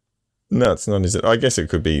 it's not, is it? I guess it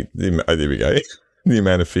could be. There we go. The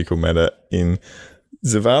amount of fecal matter in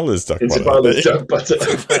Zavala's duck butter. Zavala's duck butter.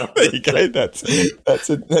 There you go. That's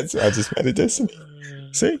I just made a Destiny.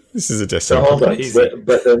 See, this is a Destiny. So hold on,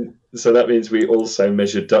 but then so that means we also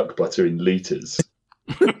measure duck butter in litres.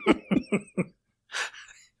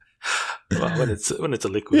 Well, when it's a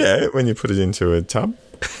liquid. Yeah, when you put it into a tub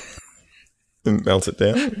and melt it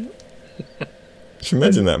down.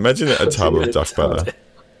 Imagine that. Imagine a tub of duck butter.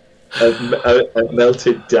 A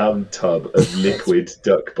melted down tub of liquid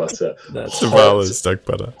duck butter. That's Zavala's duck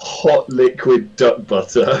butter. Hot liquid duck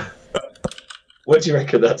butter. What do you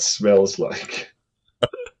reckon that smells like?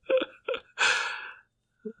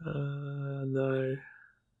 No.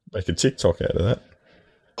 Make a TikTok out of that.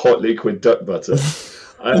 Hot liquid duck butter.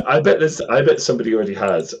 I bet somebody already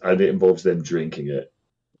has, and it involves them drinking it.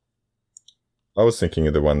 I was thinking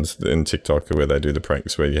of the ones in TikTok where they do the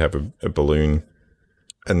pranks where you have a balloon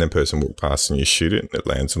and then person walk past and you shoot it and it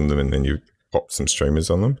lands on them and then you pop some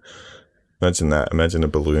streamers on them. Imagine that. Imagine a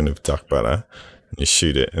balloon of duck butter and you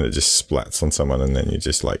shoot it and it just splats on someone and then you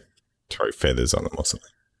just like throw feathers on them or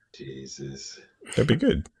something. Jesus. That'd be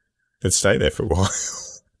good. It'd stay there for a while.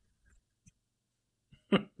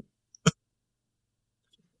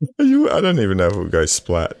 I don't even know if it would go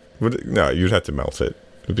splat. No, you'd have to melt it.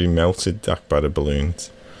 It would be melted duck butter balloons.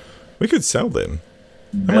 We could sell them.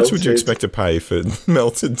 How much would you expect to pay for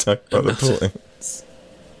melted duck butter balloons?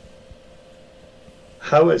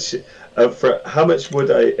 How much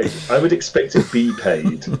would I would expect to be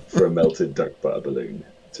paid for a melted duck butter balloon,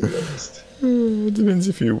 to be honest. It depends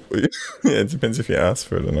if you ask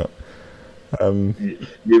for it or not.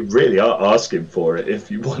 You really are asking for it if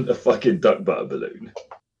you want a fucking duck butter balloon.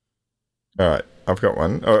 All right, I've got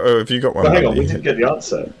one. Oh, have you got one? But hang on, we didn't get the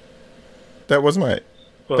answer. That was my.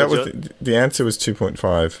 Well, that was the answer was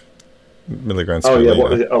 2.5 milligrams. Oh per yeah,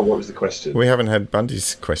 litre. what was the question? We haven't had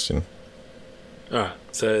Bundy's question. All right.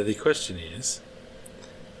 So the question is,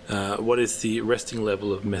 What is the resting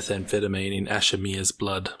level of methamphetamine in Ashamia's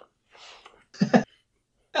blood?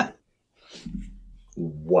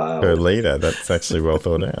 Wow. Per litre, that's actually well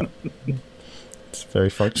thought out. It's very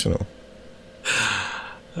functional.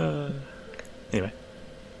 Anyway.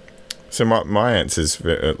 So my answer's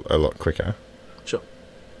a lot quicker. Sure.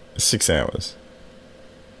 6 hours.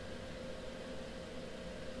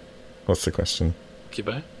 What's the question?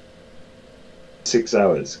 Gibbo? 6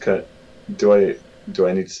 hours. Do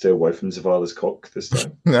I need to stay away from Zavala's cock this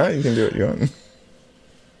time? No, you can do what you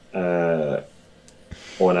want.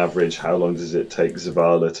 On average, how long does it take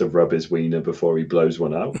Zavala to rub his wiener before he blows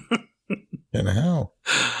one out? And how?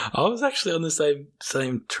 I was actually on the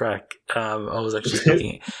same track. I was actually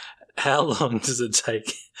thinking, how long does it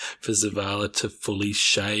take for Zavala to fully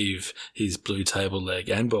shave his blue table leg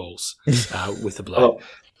and balls with a blade? Oh,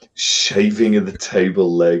 shaving of the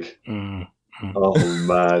table leg. Oh,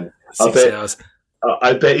 man. 6 hours.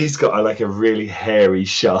 I bet he's got like a really hairy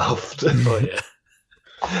shaft. Oh, yeah.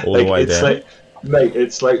 All the way down. Like, mate,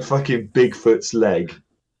 it's like fucking Bigfoot's leg.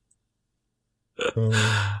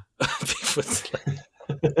 Bigfoot's leg.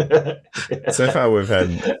 So far, we've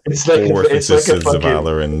had It's 4 like references to fucking,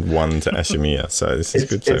 Zavala and 1 to Ashamia, so this is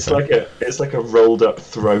good so far. It's like a rolled up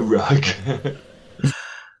throw rug.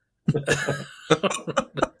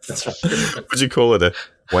 Would you call it a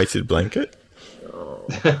weighted blanket?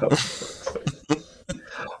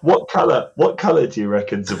 What colour do you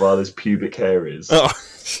reckon Zavala's pubic hair is? Oh,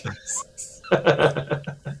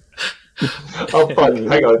 Oh fuck!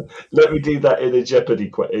 Hang on, let me do that in a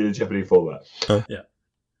Jeopardy format. Oh. Yeah.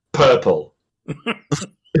 Purple.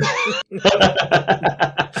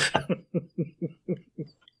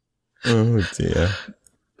 Oh dear.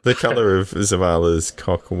 The colour of Zavala's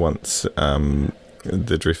cock once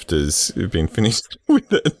the drifters have been finished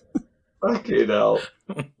with it. Fucking hell.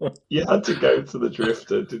 You had to go to the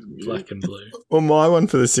drifter, didn't you? Black and blue. Well, my one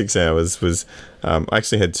for the 6 hours was I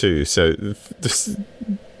actually had 2. So this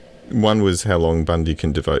one was how long Bundy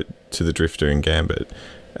can devote to the drifter in Gambit,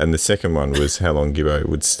 and the second one was how long Gibbo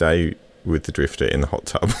would stay with the drifter in the hot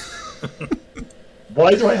tub.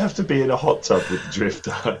 Why do I have to be in a hot tub with the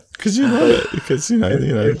drifter? Because you love it. Because you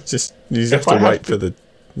just you have to wait for the.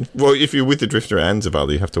 Well, if you're with the drifter and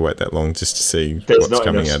Zavala, you have to wait that long just to see There's what's not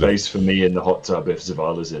coming enough out of it. space for me in the hot tub if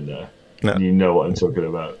Zavala's in there. No. And you know what I'm talking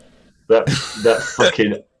about. That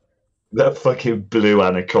fucking blue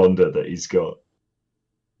anaconda that he's got.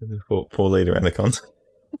 4 litre anaconda.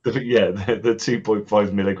 The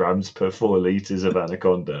 2.5 milligrams per 4 litres of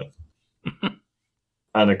anaconda.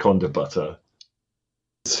 Anaconda butter.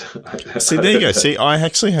 See, there you go. See, I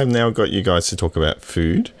actually have now got you guys to talk about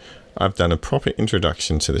food. I've done a proper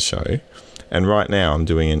introduction to the show, and right now I'm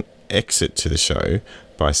doing an exit to the show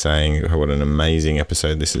by saying what an amazing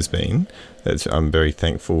episode this has been. I'm very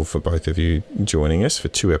thankful for both of you joining us for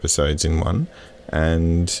 2 episodes in one,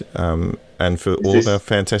 and for all of our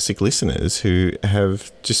fantastic listeners who have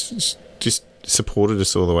just supported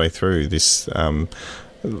us all the way through this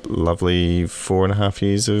lovely 4.5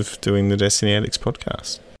 years of doing the Destiny Addicts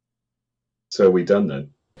podcast. So are we done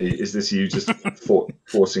then? Is this you just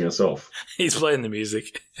forcing us off? He's playing the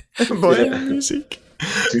music. Playing the music.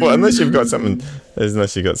 Well, unless you've got something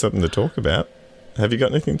to talk about. Have you got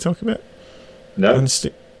anything to talk about? No.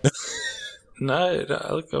 No,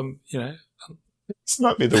 look, This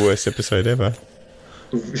might be the worst episode ever.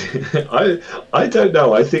 I don't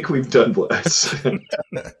know. I think we've done worse. I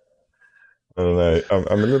don't know. I'm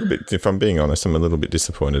a little bit, if I'm being honest, I'm a little bit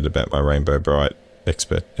disappointed about my Rainbow Bright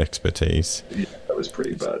expertise. Yeah, that was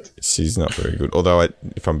pretty bad. She's not very good. Although,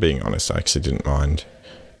 if I'm being honest, I actually didn't mind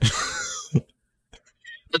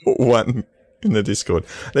one in the Discord.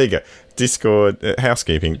 There you go. Discord,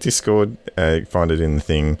 housekeeping. Discord, find it in the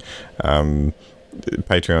thing.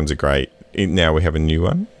 Patreons are great. Now we have a new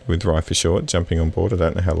one with Rye for Short jumping on board. I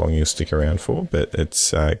don't know how long you'll stick around for, but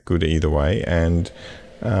it's good either way. And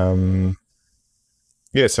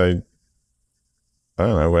yeah, so I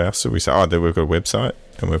don't know what else did we say. Oh, then we've got a website,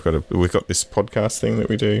 and we've got this podcast thing that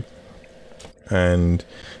we do. And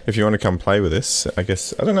if you want to come play with us, I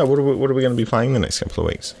guess I don't know what are we going to be playing the next couple of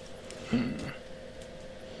weeks.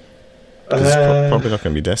 It's probably not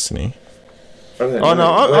going to be Destiny.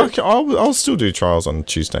 I'll still do trials on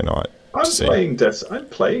Tuesday night. I'm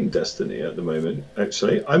playing Destiny at the moment.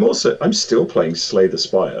 Actually, I'm still playing Slay the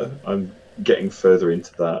Spire. I'm getting further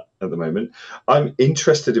into that at the moment. I'm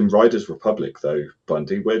interested in Riders Republic though,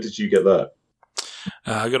 Bundy. Where did you get that?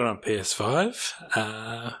 I got it on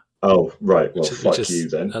PS5. Oh right, well fuck you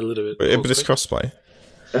then. A little bit, but it's crossplay.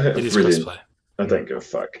 It is crossplay. I don't give a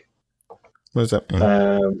fuck. What does that mean?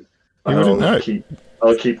 I wouldn't know.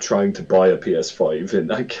 I'll keep trying to buy a PS5 in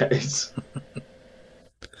that case.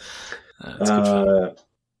 That's good fun.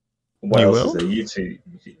 What New else World? is there? You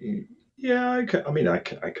two, yeah. I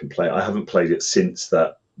can play. I haven't played it since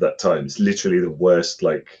that time. It's literally the worst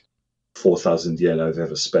 4,000 yen I've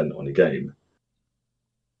ever spent on a game.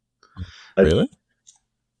 Really?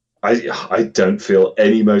 I don't feel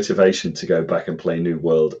any motivation to go back and play New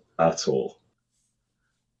World at all.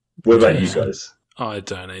 What about you guys? I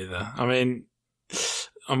don't either. I mean,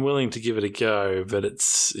 I'm willing to give it a go, but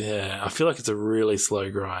I feel like it's a really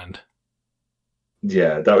slow grind.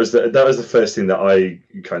 Yeah, that was the first thing that I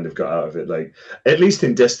kind of got out of it. At least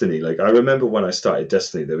in Destiny, I remember when I started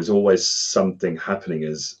Destiny, there was always something happening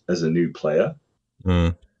as a new player.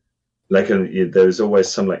 Mm. There was always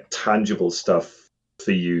some tangible stuff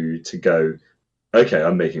for you to go, okay,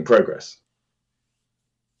 I'm making progress.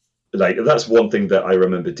 That's one thing that I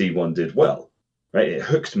remember D1 did well, right? It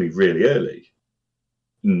hooked me really early.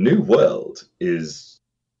 New World is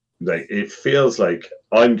it feels like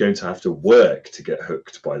I'm going to have to work to get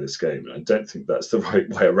hooked by this game, and I don't think that's the right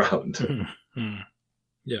way around.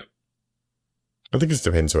 Yeah. I think it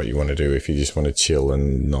depends what you want to do. If you just want to chill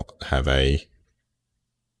and not have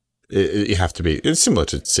you have to be. It's similar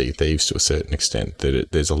to Sea of Thieves to a certain extent.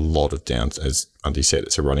 That there's a lot of downs. As Andy said,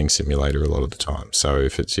 it's a running simulator a lot of the time. So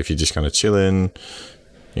if you're just kind of chilling,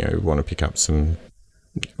 want to pick up some.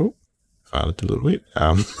 Oh, farted a little bit.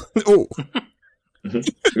 Oh. Oops.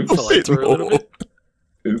 A little bit.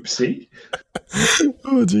 Oopsie.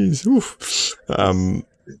 Oh, jeez. Oof. A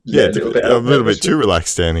little bit too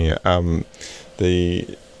relaxed down here. I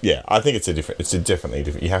think it's definitely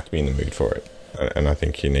different. You have to be in the mood for it. And I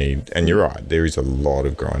think you need, and you're right, there is a lot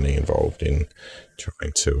of grinding involved in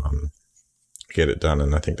trying to get it done.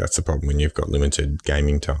 And I think that's the problem when you've got limited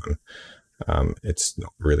gaming time. It's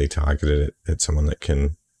not really targeted at someone that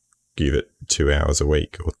can give it 2 hours a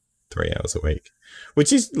week or 3 hours a week,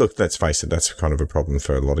 which is, look, let's face it, that's kind of a problem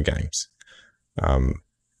for a lot of games.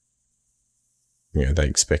 They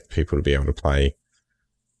expect people to be able to play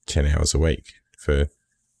 10 hours a week for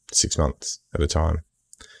 6 months at a time.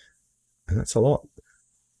 And that's a lot.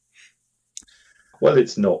 Well,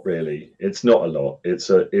 it's not really. It's not a lot. It's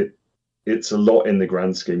a lot in the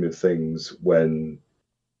grand scheme of things when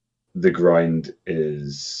the grind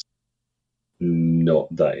is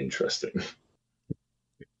not that interesting.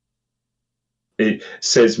 It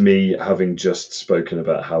says me having just spoken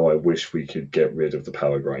about how I wish we could get rid of the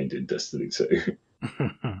power grind in Destiny 2.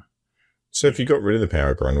 So if you got rid of the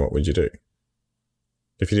power grind, what would you do?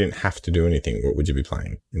 If you didn't have to do anything, what would you be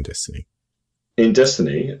playing in Destiny? In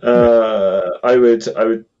Destiny, I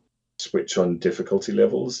would switch on difficulty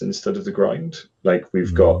levels instead of the grind.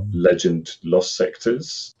 We've got Legend Lost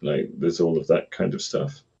Sectors. There's all of that kind of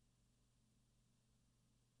stuff.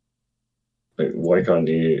 Why can't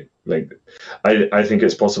you? I think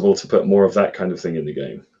it's possible to put more of that kind of thing in the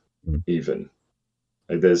game. Even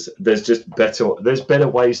there's just better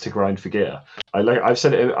ways to grind for gear. I've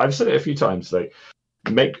said it a few times.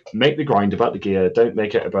 Make the grind about the gear. Don't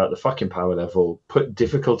make it about the fucking power level. Put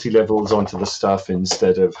difficulty levels onto the stuff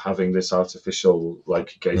instead of having this artificial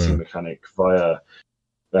gating mechanic via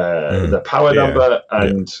the power number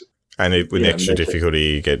and with extra difficulty,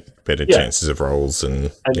 you get better chances of rolls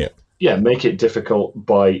and make it difficult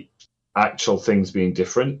by actual things being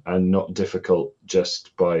different and not difficult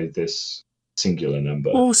just by this singular number.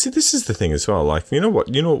 Well, see, this is the thing as well. You know what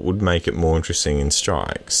would make it more interesting in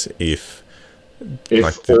Strikes if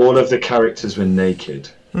all of the characters were naked.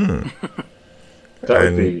 That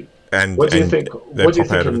would be. And what do you think? What do you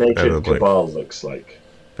think a naked Cabal looks like?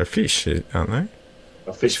 A fish, aren't they?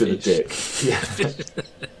 A fish with a dick. Yeah.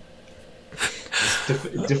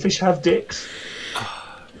 Do fish have dicks?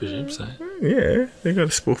 I presume so. Yeah, they got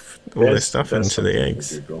to spoof all their stuff into the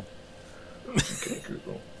eggs. Google. Okay,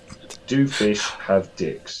 Google. Do fish have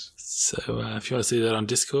dicks? So, if you want to see that on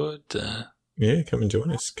Discord, yeah, come and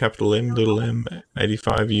join us. Capital M, little m,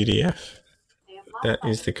 85 UDF. That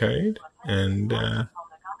is the code. And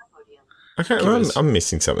I'm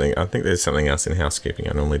missing something. I think there's something else in housekeeping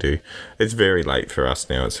I normally do. It's very late for us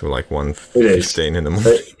now. It's 1:15 in the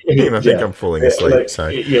morning. I think I'm falling asleep.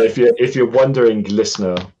 If you're wondering,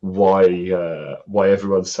 listener, why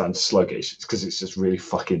everyone sounds sluggish, it's because it's just really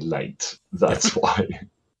fucking late. That's why.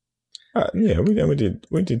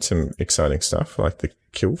 We did some exciting stuff like the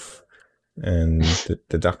Kilf and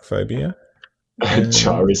the duck phobia.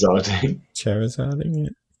 Charizarding. Yeah.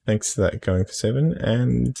 Thanks for that, going for 7,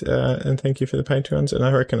 and thank you for the Patreons. And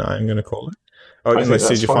I reckon I am going to call it. Oh, unless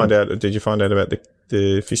did you find out about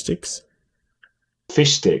the fish sticks?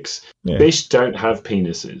 Fish sticks. Yeah. Fish don't have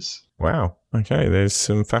penises. Wow. Okay, there's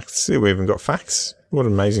some facts. We even got facts. What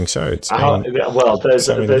an amazing show. It's been well, there's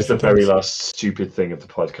so many the different very things. last stupid thing of the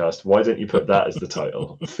podcast. Why don't you put that as the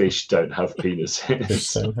title? Fish don't have Fish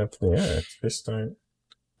penises. don't have. Yeah, fish don't.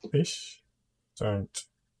 Fish don't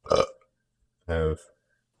have.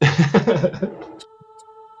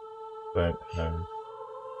 Don't have.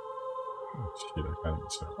 Oh, shit, I can't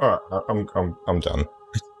answer. All right, I'm done.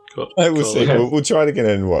 We'll see. We'll try it again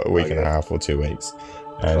in a week and a half or 2 weeks.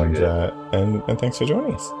 And thanks for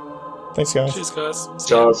joining us. Thanks, guys. Cheers, guys.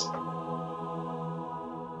 Charles.